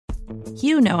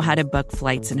You know how to book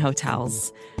flights and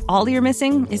hotels. All you're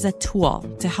missing is a tool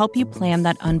to help you plan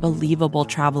that unbelievable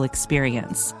travel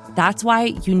experience. That's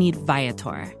why you need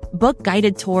Viator. Book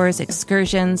guided tours,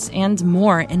 excursions, and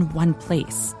more in one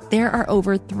place. There are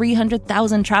over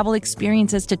 300,000 travel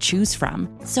experiences to choose from,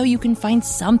 so you can find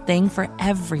something for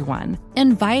everyone.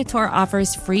 And Viator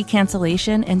offers free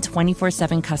cancellation and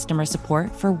 24/7 customer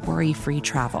support for worry-free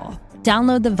travel.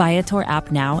 Download the Viator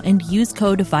app now and use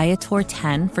code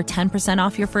Viator10 for 10%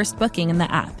 off your first booking in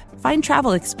the app. Find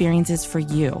travel experiences for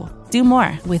you. Do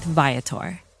more with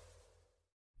Viator.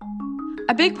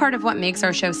 A big part of what makes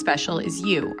our show special is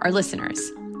you, our listeners.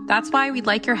 That's why we'd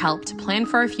like your help to plan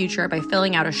for our future by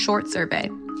filling out a short survey.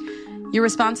 Your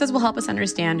responses will help us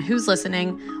understand who's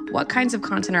listening, what kinds of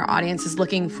content our audience is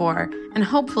looking for, and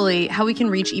hopefully how we can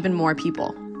reach even more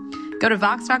people. Go to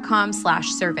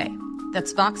vox.com/survey.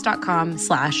 That's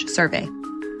vox.com/survey.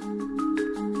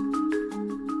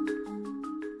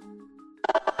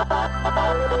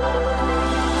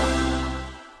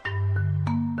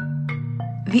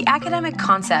 The academic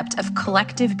concept of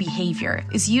collective behavior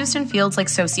is used in fields like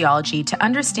sociology to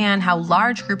understand how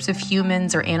large groups of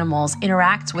humans or animals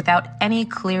interact without any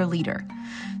clear leader.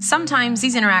 Sometimes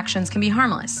these interactions can be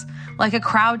harmless, like a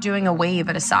crowd doing a wave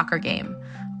at a soccer game,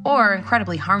 or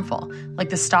incredibly harmful, like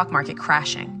the stock market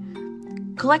crashing.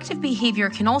 Collective behavior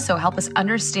can also help us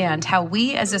understand how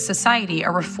we as a society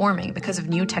are reforming because of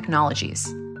new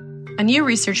technologies. A new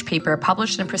research paper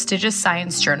published in a prestigious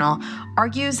science journal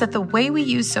argues that the way we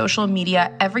use social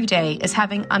media every day is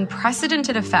having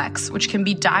unprecedented effects which can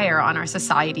be dire on our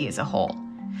society as a whole,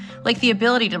 like the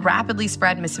ability to rapidly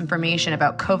spread misinformation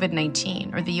about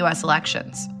COVID-19 or the US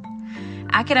elections.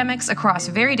 Academics across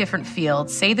very different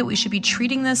fields say that we should be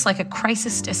treating this like a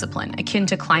crisis discipline akin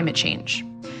to climate change.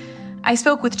 I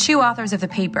spoke with two authors of the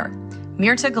paper,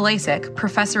 Mirta Galesic,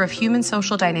 professor of human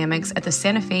social dynamics at the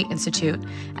Santa Fe Institute,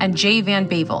 and Jay Van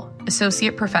Bavel,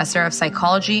 associate professor of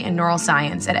psychology and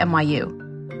neuroscience at NYU.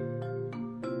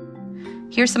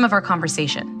 Here's some of our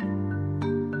conversation.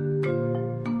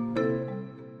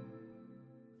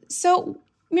 So,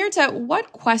 Mirta,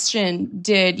 what question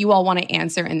did you all want to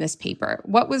answer in this paper?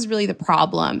 What was really the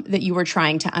problem that you were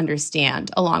trying to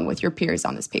understand along with your peers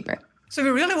on this paper? So we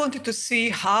really wanted to see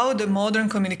how the modern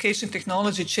communication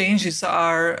technology changes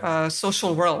our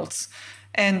social worlds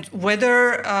and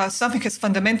whether something has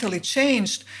fundamentally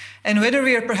changed and whether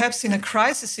we are perhaps in a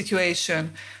crisis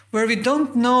situation where we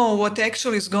don't know what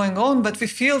actually is going on, but we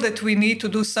feel that we need to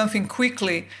do something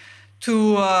quickly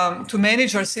to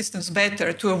manage our systems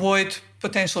better, to avoid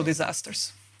potential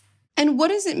disasters. And what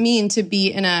does it mean to be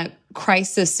in a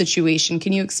crisis situation?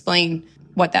 Can you explain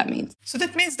what that means? So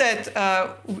that means that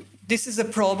this is a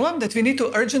problem that we need to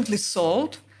urgently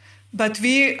solve, but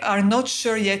we are not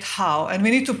sure yet how. And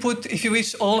we need to put, if you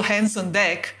wish, all hands on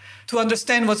deck to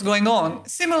understand what's going on.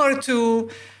 Similar to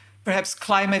perhaps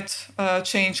climate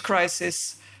change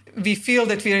crisis, we feel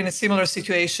that we are in a similar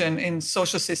situation in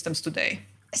social systems today.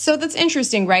 So that's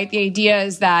interesting, right? The idea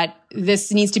is that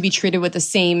this needs to be treated with the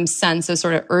same sense of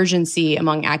sort of urgency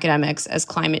among academics as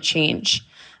climate change.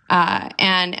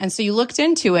 And so you looked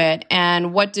into it,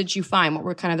 and what did you find? What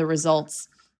were kind of the results?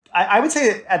 I would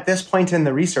say at this point in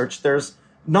the research, there's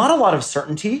not a lot of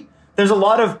certainty. There's a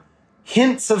lot of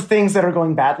hints of things that are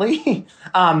going badly.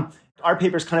 Our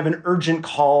paper is kind of an urgent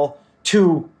call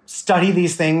to study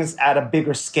these things at a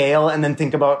bigger scale and then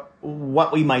think about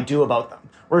what we might do about them.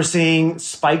 We're seeing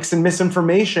spikes in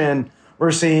misinformation.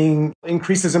 We're seeing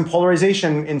increases in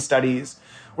polarization in studies.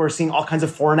 We're seeing all kinds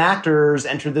of foreign actors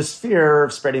enter the sphere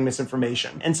of spreading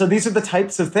misinformation. And so these are the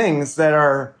types of things that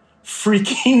are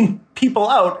freaking people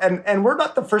out. And we're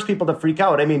not the first people to freak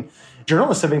out. I mean,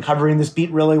 journalists have been covering this beat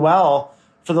really well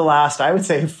for the last, I would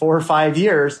say, 4 or 5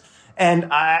 years. And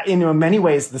in many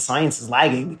ways, the science is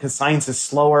lagging because science is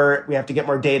slower. We have to get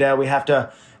more data. We have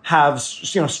to have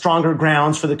stronger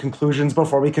grounds for the conclusions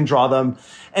before we can draw them.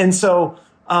 And so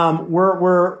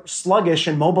we're sluggish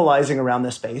and mobilizing around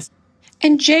this space.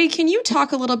 And Jay, can you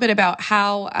talk a little bit about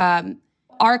how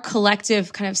our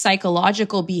collective kind of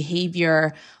psychological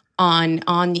behavior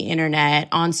on the internet,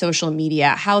 on social media,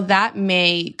 how that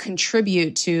may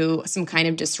contribute to some kind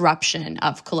of disruption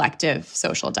of collective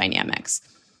social dynamics?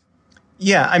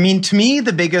 Yeah, I mean, to me,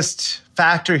 the biggest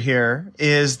factor here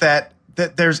is that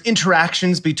there's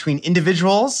interactions between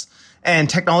individuals and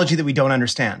technology that we don't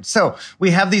understand. So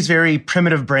we have these very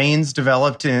primitive brains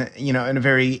developed in a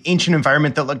very ancient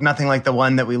environment that look nothing like the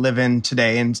one that we live in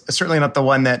today, and certainly not the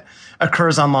one that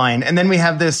occurs online. And then we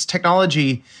have this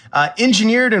technology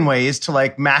engineered in ways to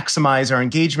maximize our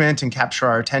engagement and capture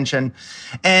our attention.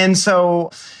 And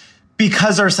so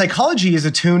because our psychology is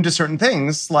attuned to certain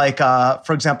things, like,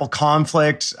 for example,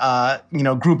 conflict,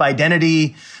 group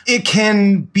identity, it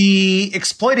can be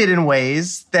exploited in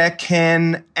ways that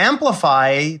can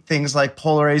amplify things like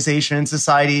polarization in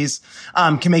societies,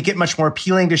 can make it much more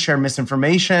appealing to share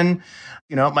misinformation.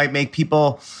 It might make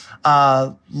people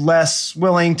less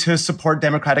willing to support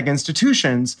democratic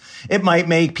institutions. It might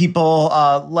make people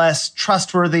less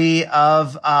trustworthy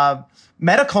of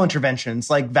medical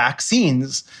interventions like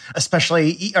vaccines,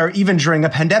 especially or even during a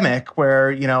pandemic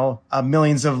where,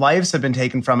 millions of lives have been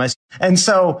taken from us. And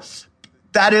so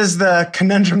that is the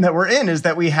conundrum that we're in, is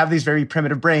that we have these very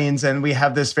primitive brains and we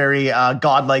have this very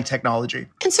godlike technology.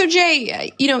 And so,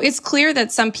 Jay, it's clear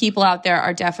that some people out there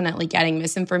are definitely getting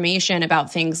misinformation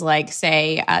about things like,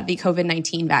 say, the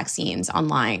COVID-19 vaccines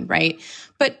online, right?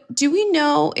 But do we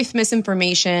know if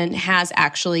misinformation has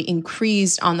actually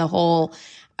increased on the whole?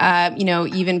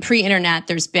 Even pre-internet,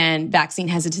 there's been vaccine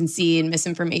hesitancy and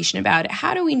misinformation about it.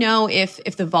 How do we know if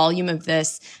the volume of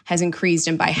this has increased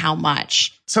and by how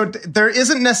much? So there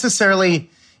isn't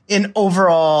necessarily an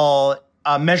overall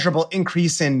measurable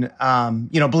increase in,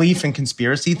 belief in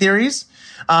conspiracy theories.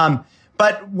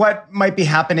 But what might be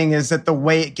happening is that the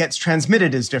way it gets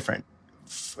transmitted is different.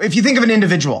 If you think of an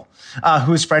individual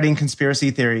who is spreading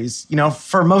conspiracy theories,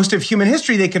 for most of human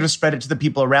history, they could have spread it to the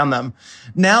people around them.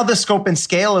 Now the scope and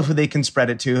scale of who they can spread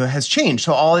it to has changed.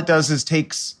 So all it does is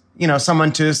takes,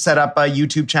 someone to set up a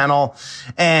YouTube channel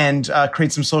and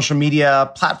create some social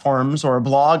media platforms or a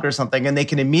blog or something, and they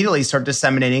can immediately start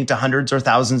disseminating to hundreds or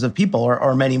thousands of people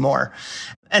or many more.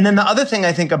 And then the other thing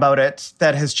I think about it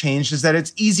that has changed is that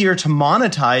it's easier to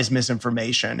monetize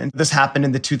misinformation. And this happened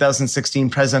in the 2016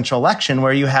 presidential election,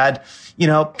 where you had,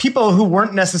 people who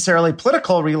weren't necessarily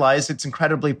political realized it's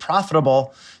incredibly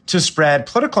profitable to spread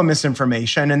political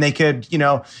misinformation, and they could,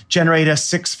 generate a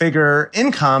six-figure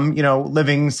income,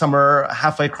 living somewhere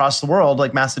halfway across the world,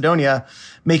 like Macedonia,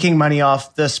 making money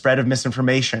off the spread of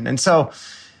misinformation. And so,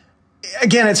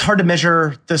 again, it's hard to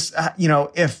measure this,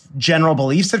 if general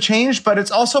beliefs have changed, but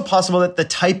it's also possible that the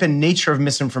type and nature of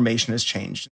misinformation has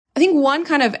changed. I think one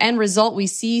kind of end result we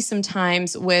see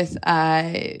sometimes with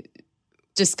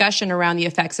discussion around the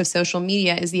effects of social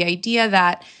media is the idea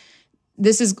that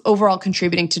this is overall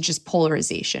contributing to just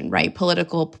polarization, right?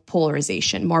 Political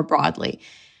polarization more broadly.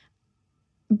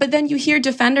 But then you hear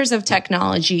defenders of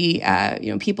technology,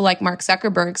 people like Mark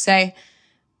Zuckerberg say,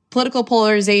 political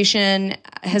polarization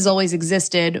has always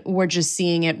existed. We're just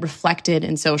seeing it reflected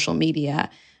in social media.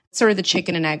 It's sort of the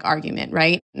chicken and egg argument,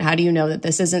 right? And how do you know that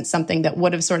this isn't something that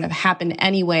would have sort of happened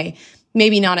anyway,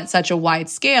 maybe not at such a wide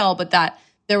scale, but that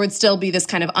there would still be this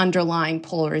kind of underlying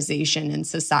polarization in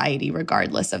society,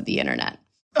 regardless of the internet?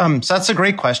 So that's a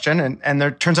great question. And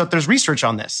there turns out there's research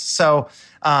on this. So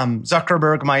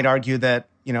Zuckerberg might argue that,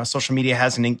 social media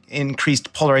has an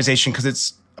increased polarization because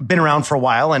it's been around for a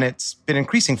while and it's been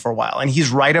increasing for a while. And he's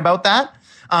right about that.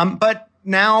 But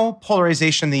now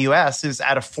polarization in the US is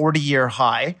at a 40-year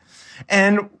high.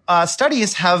 And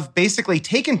studies have basically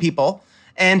taken people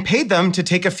and paid them to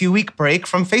take a few-week break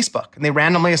from Facebook. And they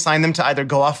randomly assign them to either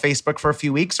go off Facebook for a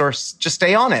few weeks or just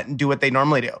stay on it and do what they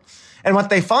normally do. And what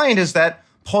they find is that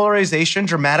polarization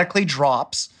dramatically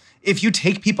drops if you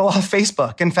take people off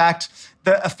Facebook. In fact,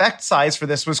 the effect size for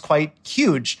this was quite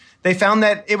huge. They found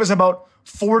that it was about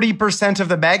 40% of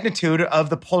the magnitude of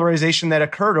the polarization that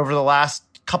occurred over the last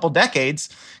couple decades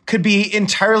could be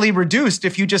entirely reduced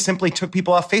if you just simply took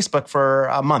people off Facebook for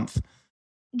a month.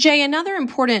 Jay, another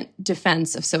important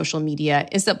defense of social media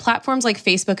is that platforms like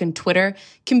Facebook and Twitter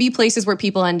can be places where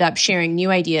people end up sharing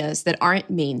new ideas that aren't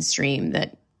mainstream,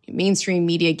 that mainstream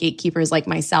media gatekeepers like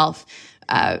myself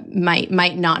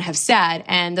might not have said,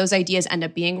 and those ideas end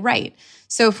up being right.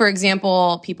 So, for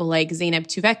example, people like Zeynep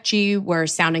Tufekci were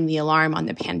sounding the alarm on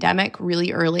the pandemic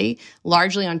really early,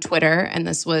 largely on Twitter, and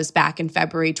this was back in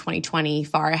February 2020,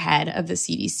 far ahead of the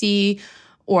CDC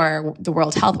or the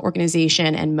World Health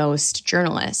Organization and most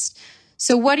journalists.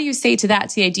 So what do you say to that,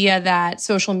 to the idea that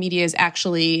social media is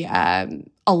actually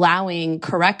allowing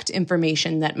correct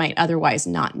information that might otherwise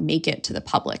not make it to the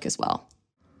public as well?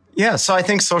 Yeah, so I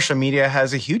think social media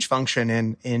has a huge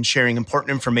function in sharing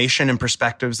important information and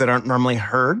perspectives that aren't normally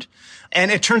heard. And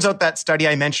it turns out that study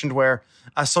I mentioned where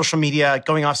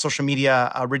going off social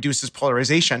media reduces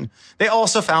polarization. They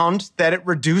also found that it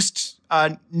reduced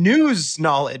news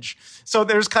knowledge. So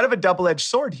there's kind of a double-edged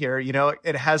sword here.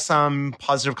 It has some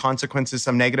positive consequences,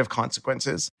 some negative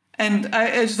consequences. And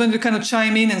I just wanted to kind of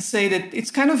chime in and say that it's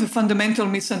kind of a fundamental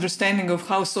misunderstanding of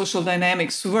how social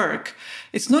dynamics work.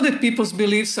 It's not that people's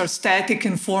beliefs are static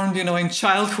and formed, in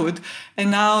childhood, and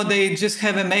now they just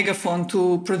have a megaphone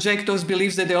to project those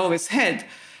beliefs that they always had.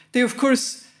 They, of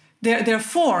course, they're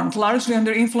formed largely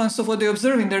under influence of what they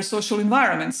observe in their social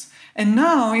environments. And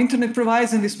now internet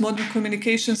provides in these modern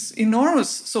communications enormous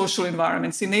social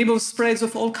environments, enables spreads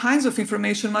of all kinds of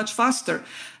information much faster.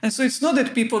 And so it's not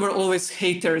that people were always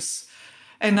haters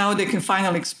and now they can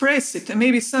finally express it. And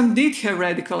maybe some did have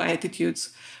radical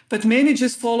attitudes, but many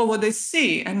just follow what they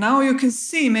see. And now you can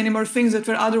see many more things that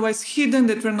were otherwise hidden,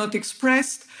 that were not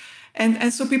expressed.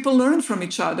 And so people learn from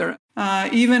each other,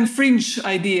 even fringe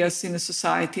ideas in a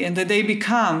society, and that they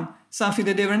become something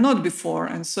that they were not before.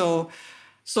 And so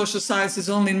social science is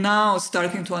only now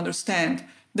starting to understand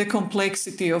the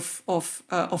complexity of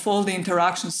all the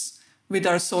interactions with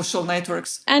our social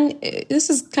networks. And this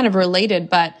is kind of related,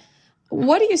 but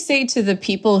what do you say to the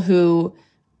people who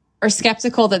are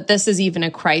skeptical that this is even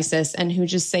a crisis and who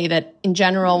just say that in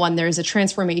general, when there's a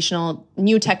transformational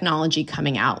new technology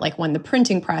coming out, like when the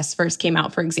printing press first came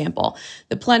out, for example,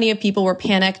 that plenty of people were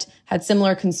panicked, had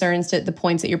similar concerns to the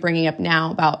points that you're bringing up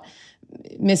now about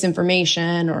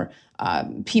misinformation or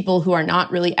people who are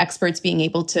not really experts being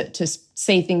able to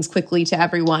say things quickly to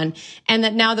everyone, and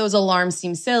that now those alarms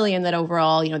seem silly, and that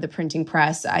overall, the printing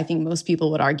press, I think most people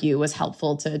would argue, was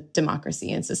helpful to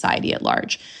democracy and society at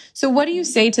large. So what do you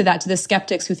say to that, to the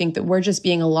skeptics who think that we're just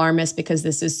being alarmist because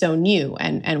this is so new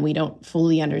and we don't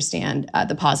fully understand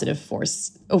the positive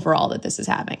force overall that this is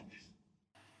having?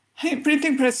 Hey,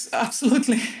 printing press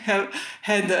absolutely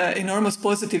had enormous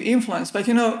positive influence. But,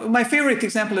 my favorite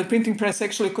example of printing press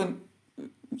actually,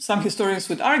 some historians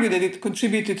would argue that it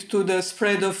contributed to the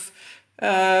spread of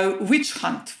witch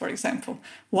hunt, for example.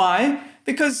 Why?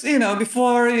 Because,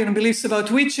 before, beliefs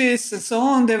about witches and so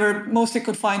on, they were mostly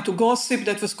confined to gossip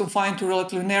that was confined to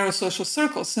relatively narrow social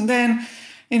circles. And then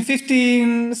in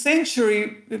 15th century,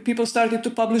 people started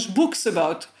to publish books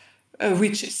about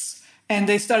witches. And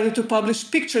they started to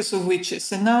publish pictures of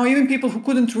witches. And now even people who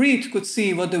couldn't read could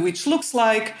see what the witch looks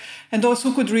like. And those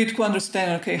who could read could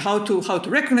understand, how to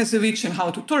recognize the witch and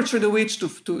how to torture the witch,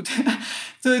 to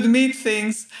admit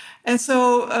things. And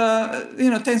so,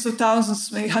 tens of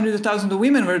thousands, maybe hundreds of thousands of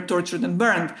women were tortured and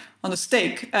burned on a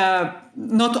stake.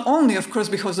 Not only, of course,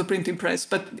 because of the printing press,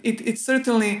 but it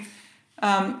certainly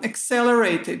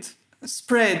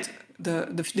spread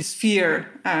this fear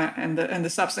and the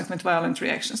subsequent violent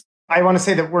reactions. I want to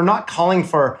say that we're not calling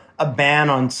for a ban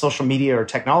on social media or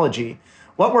technology.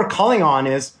 What we're calling on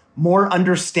is more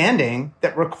understanding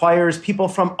that requires people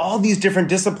from all these different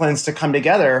disciplines to come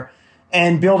together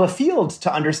and build a field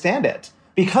to understand it,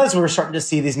 because we're starting to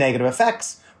see these negative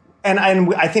effects. And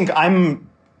I think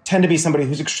tend to be somebody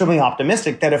who's extremely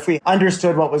optimistic that if we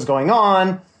understood what was going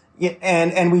on,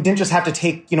 and we didn't just have to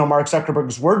take, Mark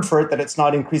Zuckerberg's word for it that it's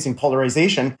not increasing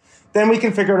polarization, then we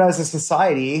can figure out as a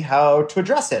society how to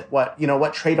address it. What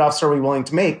trade-offs are we willing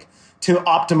to make to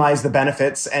optimize the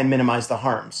benefits and minimize the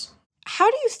harms?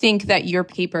 How do you think that your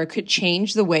paper could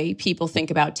change the way people think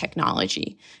about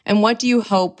technology? And what do you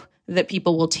hope that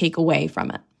people will take away from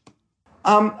it?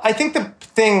 I think the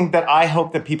thing that I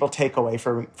hope that people take away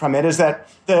from it is that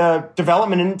the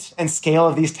development and scale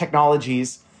of these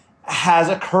technologies has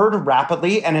occurred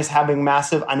rapidly and is having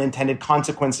massive unintended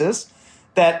consequences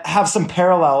that have some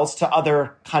parallels to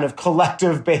other kind of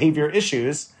collective behavior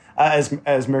issues, as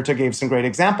Mirta gave some great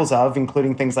examples of,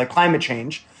 including things like climate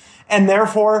change. And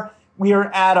therefore, we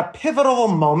are at a pivotal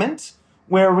moment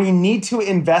where we need to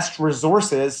invest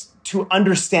resources to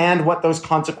understand what those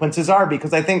consequences are,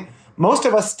 because I think most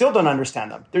of us still don't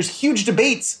understand them. There's huge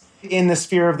debates in the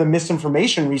sphere of the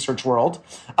misinformation research world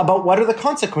about what are the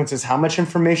consequences, how much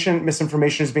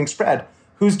misinformation is being spread,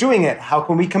 who's doing it, how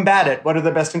can we combat it, what are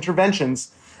the best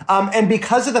interventions. And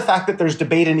because of the fact that there's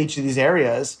debate in each of these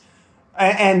areas,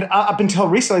 and up until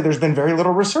recently, there's been very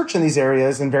little research in these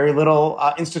areas and very little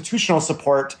institutional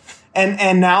support.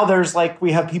 And now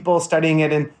we have people studying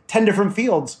it in 10 different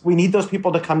fields. We need those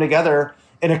people to come together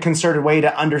in a concerted way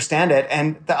to understand it.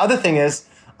 And the other thing is,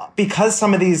 because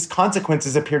some of these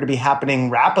consequences appear to be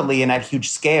happening rapidly and at huge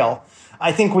scale,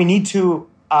 I think we need to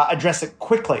address it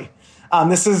quickly.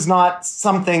 This is not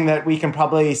something that we can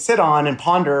probably sit on and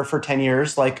ponder for 10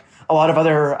 years, like a lot of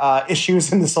other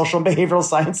issues in the social and behavioral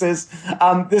sciences.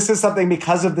 This is something,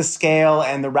 because of the scale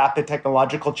and the rapid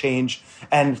technological change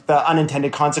and the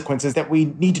unintended consequences, that we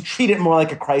need to treat it more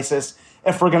like a crisis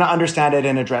if we're going to understand it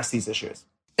and address these issues.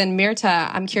 Then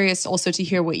Mirta, I'm curious also to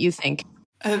hear what you think.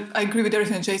 I agree with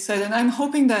everything Jay said, and I'm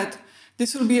hoping that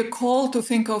this will be a call to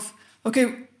think of,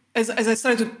 okay, as I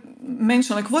started to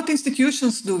mention, what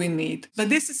institutions do we need? But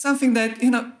this is something that,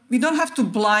 we don't have to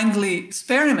blindly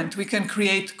experiment. We can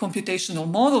create computational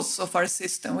models of our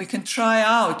system. We can try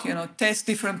out, test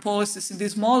different policies in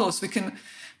these models. We can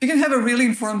we can have a really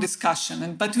informed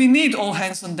discussion. But we need all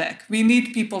hands on deck. We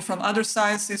need people from other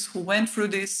sciences who went through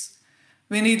this.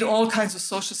 We need all kinds of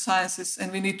social sciences,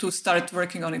 and we need to start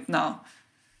working on it now.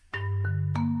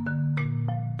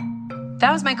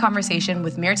 That was my conversation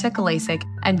with Mirta Kolesik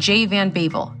and Jay Van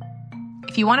Bavel.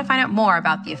 If you want to find out more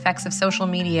about the effects of social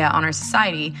media on our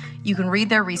society, you can read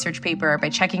their research paper by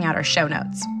checking out our show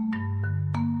notes.